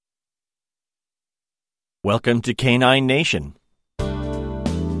Welcome to Canine Nation.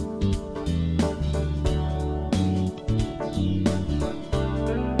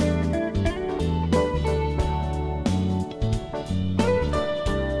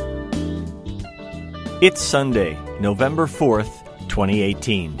 It's Sunday, November 4th,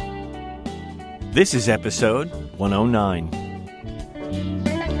 2018. This is episode 109.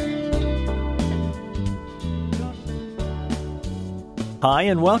 Hi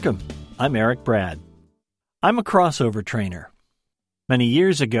and welcome. I'm Eric Brad. I'm a crossover trainer. Many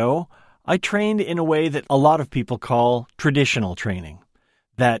years ago, I trained in a way that a lot of people call traditional training.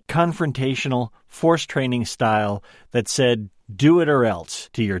 That confrontational, force training style that said, do it or else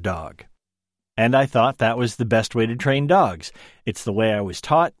to your dog. And I thought that was the best way to train dogs. It's the way I was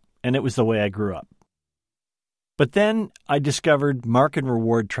taught, and it was the way I grew up. But then I discovered mark and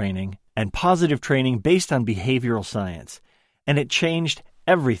reward training and positive training based on behavioral science, and it changed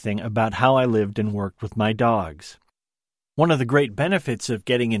everything about how I lived and worked with my dogs. One of the great benefits of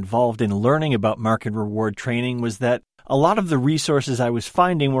getting involved in learning about mark and reward training was that a lot of the resources I was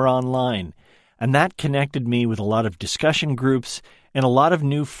finding were online, and that connected me with a lot of discussion groups and a lot of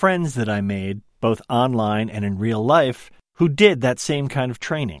new friends that I made, both online and in real life, who did that same kind of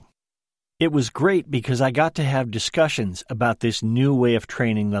training. It was great because I got to have discussions about this new way of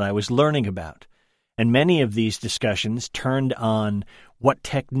training that I was learning about. And many of these discussions turned on what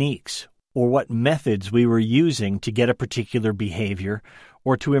techniques or what methods we were using to get a particular behavior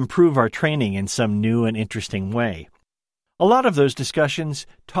or to improve our training in some new and interesting way. A lot of those discussions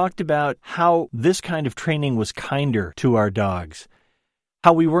talked about how this kind of training was kinder to our dogs,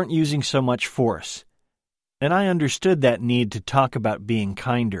 how we weren't using so much force. And I understood that need to talk about being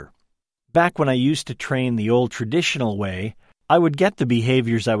kinder. Back when I used to train the old traditional way, I would get the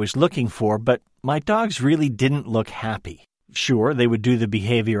behaviors I was looking for, but my dogs really didn't look happy. Sure, they would do the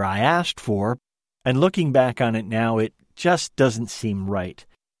behavior I asked for, and looking back on it now, it just doesn't seem right.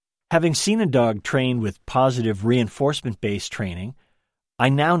 Having seen a dog trained with positive reinforcement-based training, I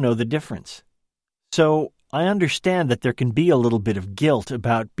now know the difference. So I understand that there can be a little bit of guilt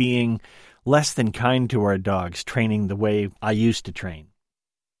about being less than kind to our dogs training the way I used to train.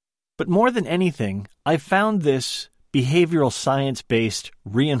 But more than anything, I found this behavioral science-based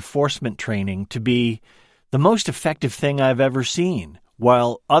reinforcement training to be the most effective thing I've ever seen,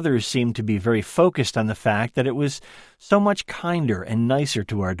 while others seem to be very focused on the fact that it was so much kinder and nicer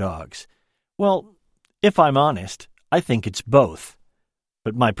to our dogs. Well, if I'm honest, I think it's both.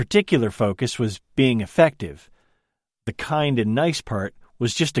 But my particular focus was being effective. The kind and nice part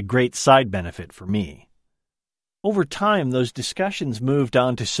was just a great side benefit for me. Over time, those discussions moved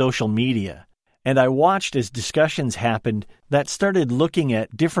on to social media, and I watched as discussions happened that started looking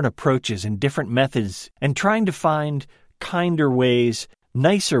at different approaches and different methods and trying to find kinder ways,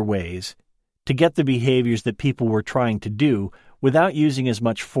 nicer ways to get the behaviors that people were trying to do without using as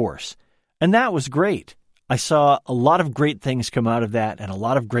much force. And that was great. I saw a lot of great things come out of that and a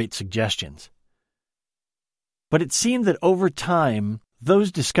lot of great suggestions. But it seemed that over time,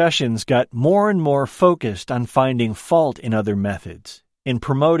 those discussions got more and more focused on finding fault in other methods, in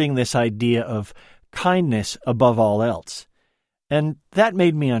promoting this idea of kindness above all else. And that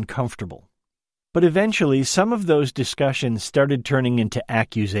made me uncomfortable. But eventually, some of those discussions started turning into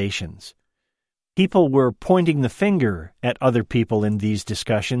accusations. People were pointing the finger at other people in these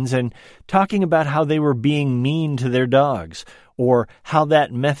discussions and talking about how they were being mean to their dogs, or how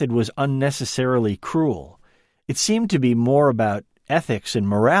that method was unnecessarily cruel. It seemed to be more about ethics and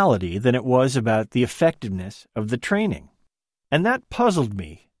morality than it was about the effectiveness of the training. And that puzzled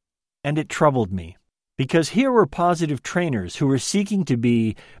me, and it troubled me, because here were positive trainers who were seeking to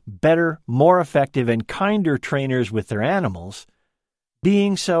be better, more effective, and kinder trainers with their animals,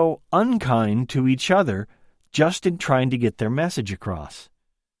 being so unkind to each other just in trying to get their message across.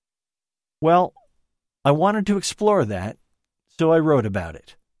 Well, I wanted to explore that, so I wrote about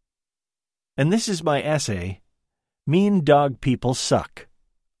it. And this is my essay, Mean Dog People Suck,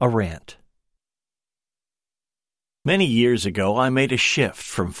 a rant. Many years ago, I made a shift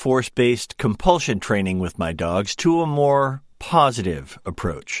from force-based compulsion training with my dogs to a more positive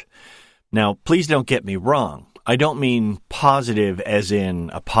approach. Now, please don't get me wrong. I don't mean positive as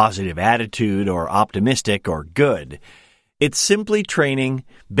in a positive attitude or optimistic or good. It's simply training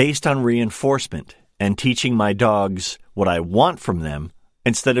based on reinforcement and teaching my dogs what I want from them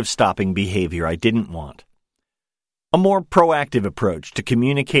instead of stopping behavior I didn't want. A more proactive approach to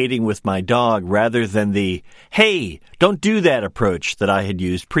communicating with my dog rather than the, hey, don't do that approach that I had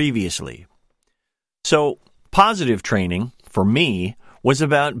used previously. So, positive training, for me, was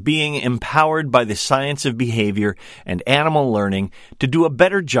about being empowered by the science of behavior and animal learning to do a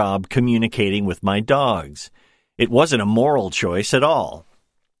better job communicating with my dogs. It wasn't a moral choice at all.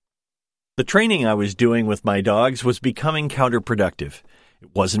 The training I was doing with my dogs was becoming counterproductive.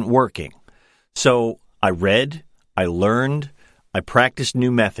 It wasn't working. So I read, I learned, I practiced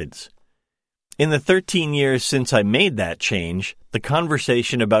new methods. In the 13 years since I made that change, the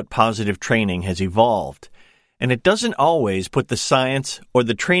conversation about positive training has evolved, and it doesn't always put the science or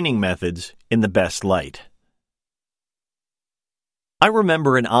the training methods in the best light. I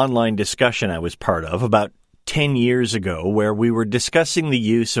remember an online discussion I was part of about 10 years ago where we were discussing the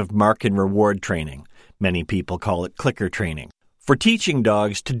use of mark and reward training, many people call it clicker training, for teaching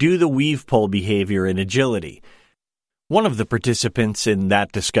dogs to do the weave pull behavior in agility. One of the participants in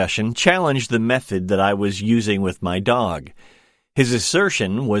that discussion challenged the method that I was using with my dog. His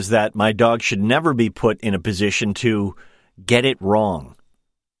assertion was that my dog should never be put in a position to get it wrong.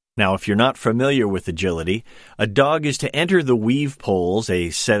 Now, if you're not familiar with agility, a dog is to enter the weave pulls,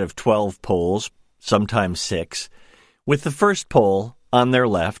 a set of 12 pulls, sometimes 6, with the first pull on their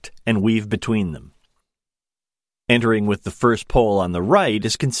left and weave between them. Entering with the first pull on the right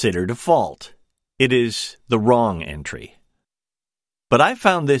is considered a fault. It is the wrong entry. But I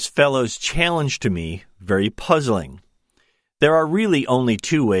found this fellow's challenge to me very puzzling. There are really only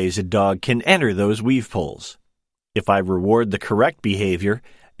 2 ways a dog can enter those weave pulls. If I reward the correct behavior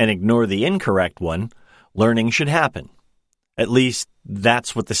and ignore the incorrect one, learning should happen. At least,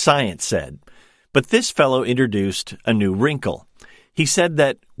 that's what the science said. But this fellow introduced a new wrinkle. He said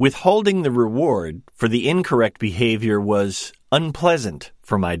that withholding the reward for the incorrect behavior was unpleasant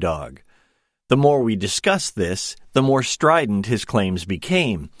for my dog. The more we discussed this, the more strident his claims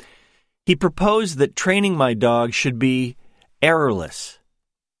became. He proposed that training my dog should be errorless.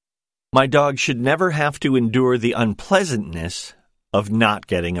 My dog should never have to endure the unpleasantness of not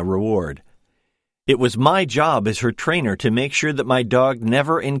getting a reward. It was my job as her trainer to make sure that my dog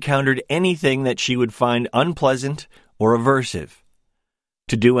never encountered anything that she would find unpleasant or aversive.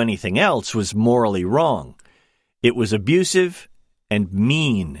 To do anything else was morally wrong. It was abusive and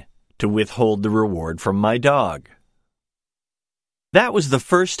mean to withhold the reward from my dog. That was the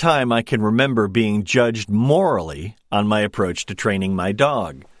first time I can remember being judged morally on my approach to training my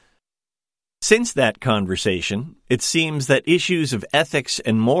dog. Since that conversation, it seems that issues of ethics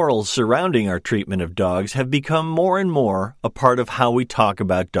and morals surrounding our treatment of dogs have become more and more a part of how we talk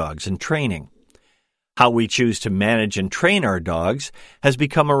about dogs and training. How we choose to manage and train our dogs has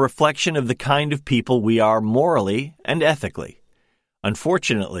become a reflection of the kind of people we are morally and ethically.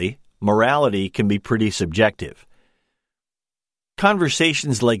 Unfortunately, morality can be pretty subjective.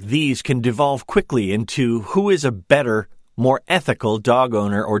 Conversations like these can devolve quickly into who is a better, more ethical dog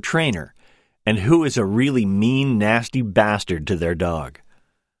owner or trainer, and who is a really mean, nasty bastard to their dog.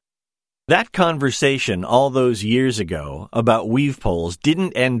 That conversation all those years ago about weave pulls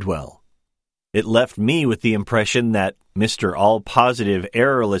didn't end well. It left me with the impression that Mr. All-Positive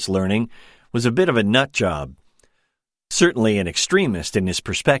Errorless Learning was a bit of a nut job. Certainly an extremist in his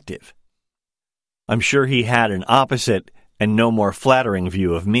perspective. I'm sure he had an opposite and no more flattering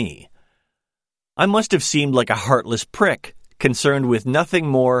view of me. I must have seemed like a heartless prick, concerned with nothing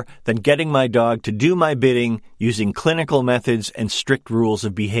more than getting my dog to do my bidding using clinical methods and strict rules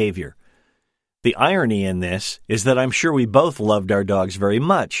of behavior. The irony in this is that I'm sure we both loved our dogs very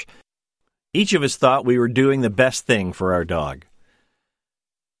much. Each of us thought we were doing the best thing for our dog.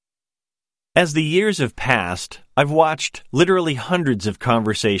 As the years have passed, I've watched literally hundreds of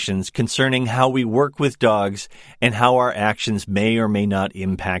conversations concerning how we work with dogs and how our actions may or may not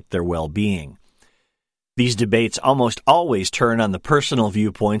impact their well-being. These debates almost always turn on the personal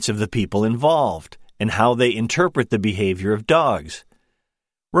viewpoints of the people involved and how they interpret the behavior of dogs.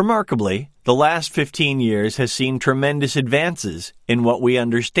 Remarkably, the last 15 years has seen tremendous advances in what we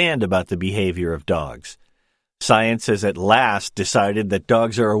understand about the behavior of dogs. Science has at last decided that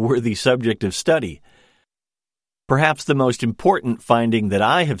dogs are a worthy subject of study. Perhaps the most important finding that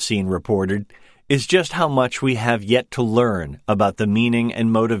I have seen reported is just how much we have yet to learn about the meaning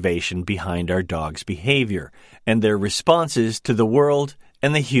and motivation behind our dogs' behavior and their responses to the world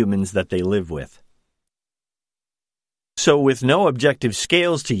and the humans that they live with. So with no objective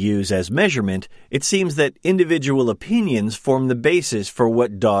scales to use as measurement, it seems that individual opinions form the basis for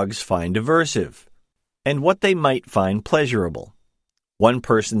what dogs find aversive and what they might find pleasurable. One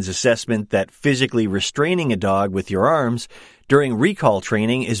person's assessment that physically restraining a dog with your arms during recall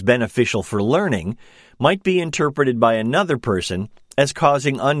training is beneficial for learning might be interpreted by another person as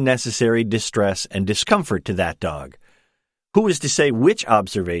causing unnecessary distress and discomfort to that dog. Who is to say which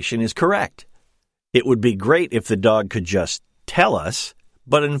observation is correct? It would be great if the dog could just tell us,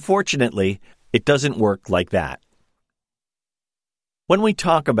 but unfortunately, it doesn't work like that. When we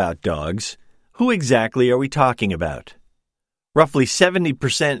talk about dogs, who exactly are we talking about? Roughly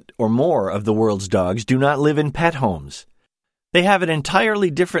 70% or more of the world's dogs do not live in pet homes. They have an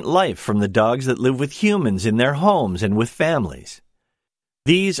entirely different life from the dogs that live with humans in their homes and with families.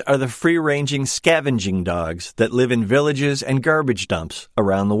 These are the free-ranging scavenging dogs that live in villages and garbage dumps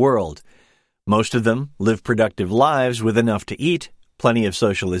around the world. Most of them live productive lives with enough to eat, plenty of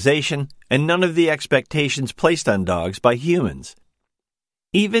socialization, and none of the expectations placed on dogs by humans.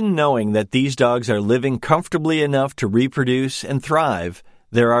 Even knowing that these dogs are living comfortably enough to reproduce and thrive,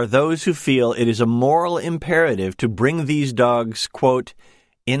 there are those who feel it is a moral imperative to bring these dogs, quote,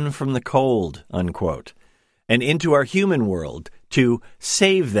 in from the cold, unquote, and into our human world to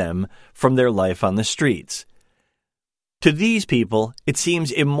save them from their life on the streets. To these people, it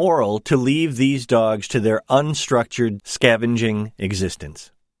seems immoral to leave these dogs to their unstructured, scavenging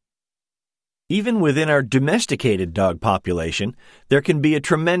existence. Even within our domesticated dog population, there can be a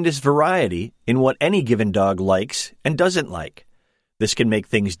tremendous variety in what any given dog likes and doesn't like. This can make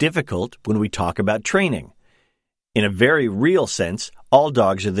things difficult when we talk about training. In a very real sense, all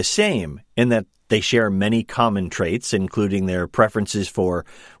dogs are the same in that they share many common traits, including their preferences for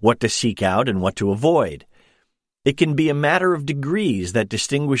what to seek out and what to avoid. It can be a matter of degrees that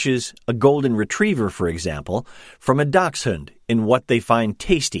distinguishes a golden retriever, for example, from a dachshund in what they find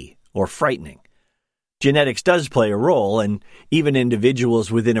tasty or frightening. Genetics does play a role, and even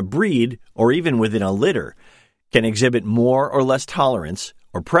individuals within a breed or even within a litter can exhibit more or less tolerance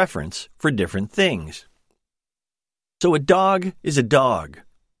or preference for different things. So a dog is a dog,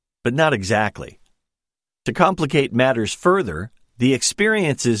 but not exactly. To complicate matters further, the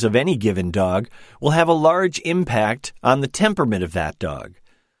experiences of any given dog will have a large impact on the temperament of that dog.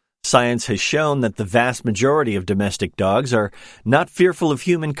 Science has shown that the vast majority of domestic dogs are not fearful of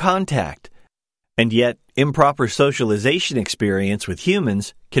human contact, and yet improper socialization experience with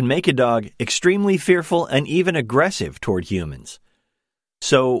humans can make a dog extremely fearful and even aggressive toward humans.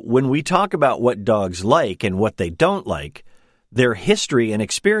 So when we talk about what dogs like and what they don't like, their history and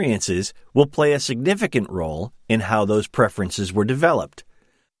experiences will play a significant role in how those preferences were developed.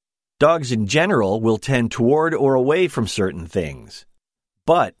 Dogs in general will tend toward or away from certain things,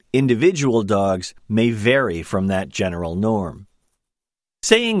 but individual dogs may vary from that general norm.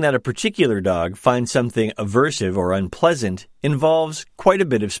 Saying that a particular dog finds something aversive or unpleasant involves quite a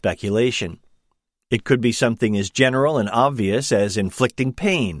bit of speculation. It could be something as general and obvious as inflicting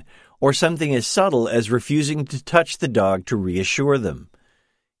pain, or something as subtle as refusing to touch the dog to reassure them.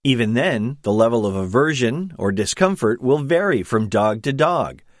 Even then, the level of aversion or discomfort will vary from dog to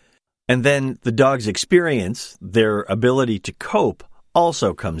dog. And then the dog's experience, their ability to cope,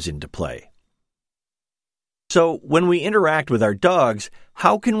 also comes into play. So when we interact with our dogs,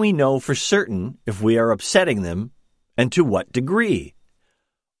 how can we know for certain if we are upsetting them and to what degree?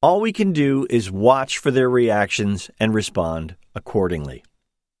 All we can do is watch for their reactions and respond accordingly.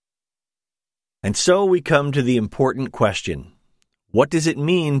 And so we come to the important question. What does it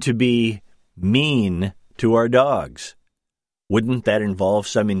mean to be mean to our dogs? Wouldn't that involve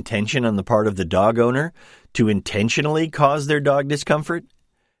some intention on the part of the dog owner to intentionally cause their dog discomfort?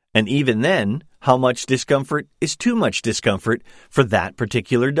 And even then, how much discomfort is too much discomfort for that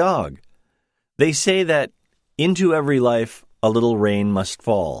particular dog? They say that into every life a little rain must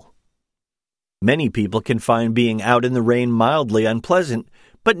fall. Many people can find being out in the rain mildly unpleasant,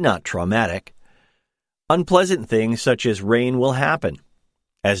 but not traumatic. Unpleasant things such as rain will happen.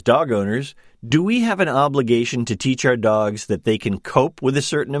 As dog owners, do we have an obligation to teach our dogs that they can cope with a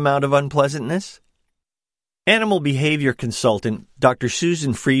certain amount of unpleasantness? Animal behavior consultant Dr.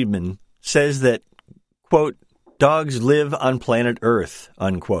 Susan Friedman says that, quote, dogs live on planet Earth,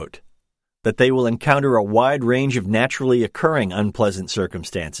 unquote, that they will encounter a wide range of naturally occurring unpleasant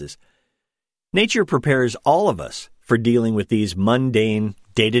circumstances. Nature prepares all of us for dealing with these mundane,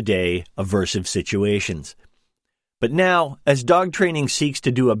 day-to-day, aversive situations. But now, as dog training seeks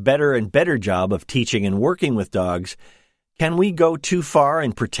to do a better and better job of teaching and working with dogs, can we go too far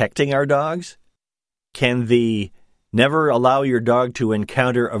in protecting our dogs? Can the never allow your dog to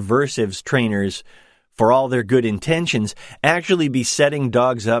encounter aversives trainers, for all their good intentions, actually be setting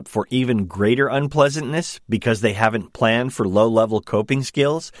dogs up for even greater unpleasantness because they haven't planned for low-level coping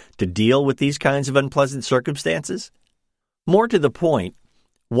skills to deal with these kinds of unpleasant circumstances? More to the point,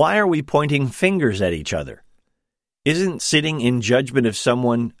 why are we pointing fingers at each other? Isn't sitting in judgment of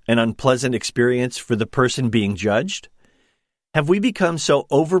someone an unpleasant experience for the person being judged? Have we become so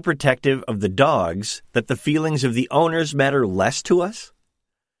overprotective of the dogs that the feelings of the owners matter less to us?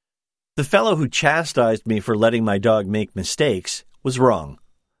 The fellow who chastised me for letting my dog make mistakes was wrong.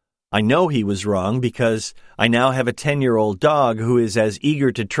 I know he was wrong because I now have a 10-year-old dog who is as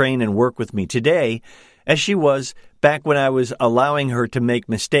eager to train and work with me today as she was back when I was allowing her to make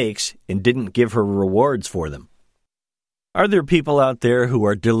mistakes and didn't give her rewards for them. Are there people out there who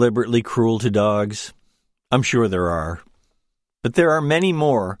are deliberately cruel to dogs? I'm sure there are. But there are many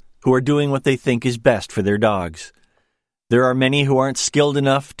more who are doing what they think is best for their dogs. There are many who aren't skilled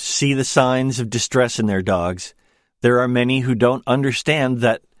enough to see the signs of distress in their dogs. There are many who don't understand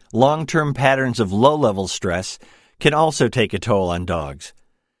that long-term patterns of low-level stress can also take a toll on dogs.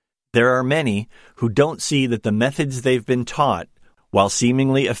 There are many who don't see that the methods they've been taught, while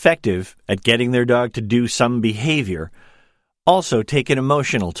seemingly effective at getting their dog to do some behavior, also take an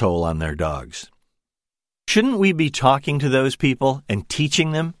emotional toll on their dogs. Shouldn't we be talking to those people and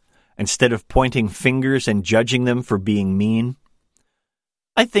teaching them instead of pointing fingers and judging them for being mean?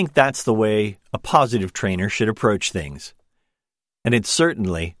 I think that's the way a positive trainer should approach things. And it's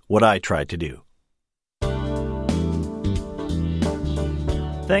certainly what I try to do.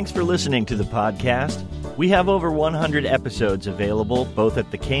 Thanks for listening to the podcast. We have over 100 episodes available both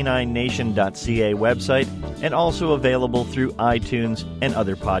at the caninenation.ca website and also available through iTunes and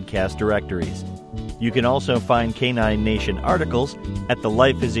other podcast directories. You can also find Canine Nation articles at the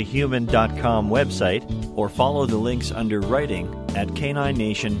lifeasahuman.com website or follow the links under writing at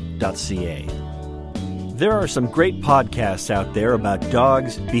caninenation.ca. There are some great podcasts out there about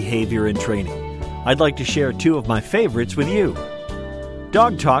dogs, behavior, and training. I'd like to share two of my favorites with you.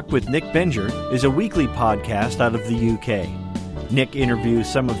 Dog Talk with Nick Benger is a weekly podcast out of the UK. Nick interviews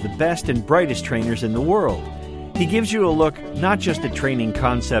some of the best and brightest trainers in the world. He gives you a look not just at training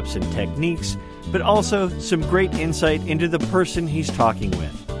concepts and techniques, but also some great insight into the person he's talking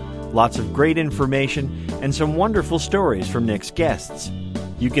with. Lots of great information and some wonderful stories from Nick's guests.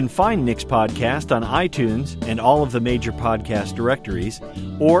 You can find Nick's podcast on iTunes and all of the major podcast directories,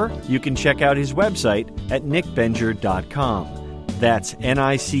 or you can check out his website at nickbenger.com. That's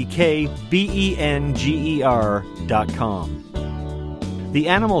nickbenger.com. The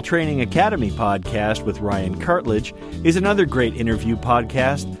Animal Training Academy podcast with Ryan Cartledge is another great interview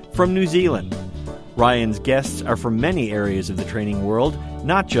podcast from New Zealand. Ryan's guests are from many areas of the training world,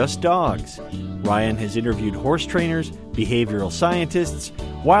 not just dogs. Ryan has interviewed horse trainers, behavioral scientists,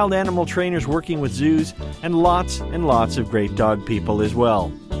 wild animal trainers working with zoos, and lots of great dog people as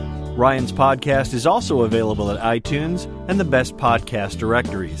well. Ryan's podcast is also available at iTunes and the best podcast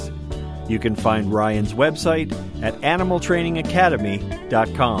directories. You can find Ryan's website at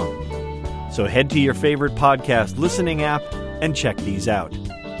animaltrainingacademy.com. So head to your favorite podcast listening app and check these out.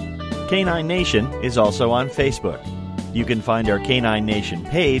 Canine Nation is also on Facebook. You can find our Canine Nation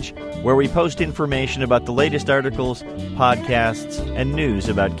page where we post information about the latest articles, podcasts, and news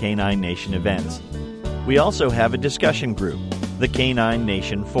about Canine Nation events. We also have a discussion group, the Canine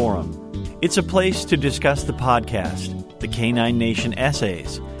Nation Forum. It's a place to discuss the podcast, the Canine Nation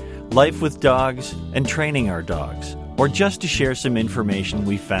essays, life with dogs, and training our dogs, or just to share some information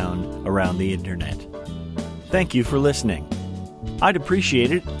we found around the internet. Thank you for listening. I'd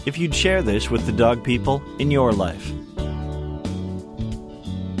appreciate it if you'd share this with the dog people in your life.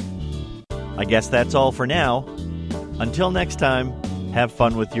 I guess that's all for now. Until next time, have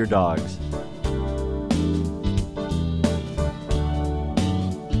fun with your dogs.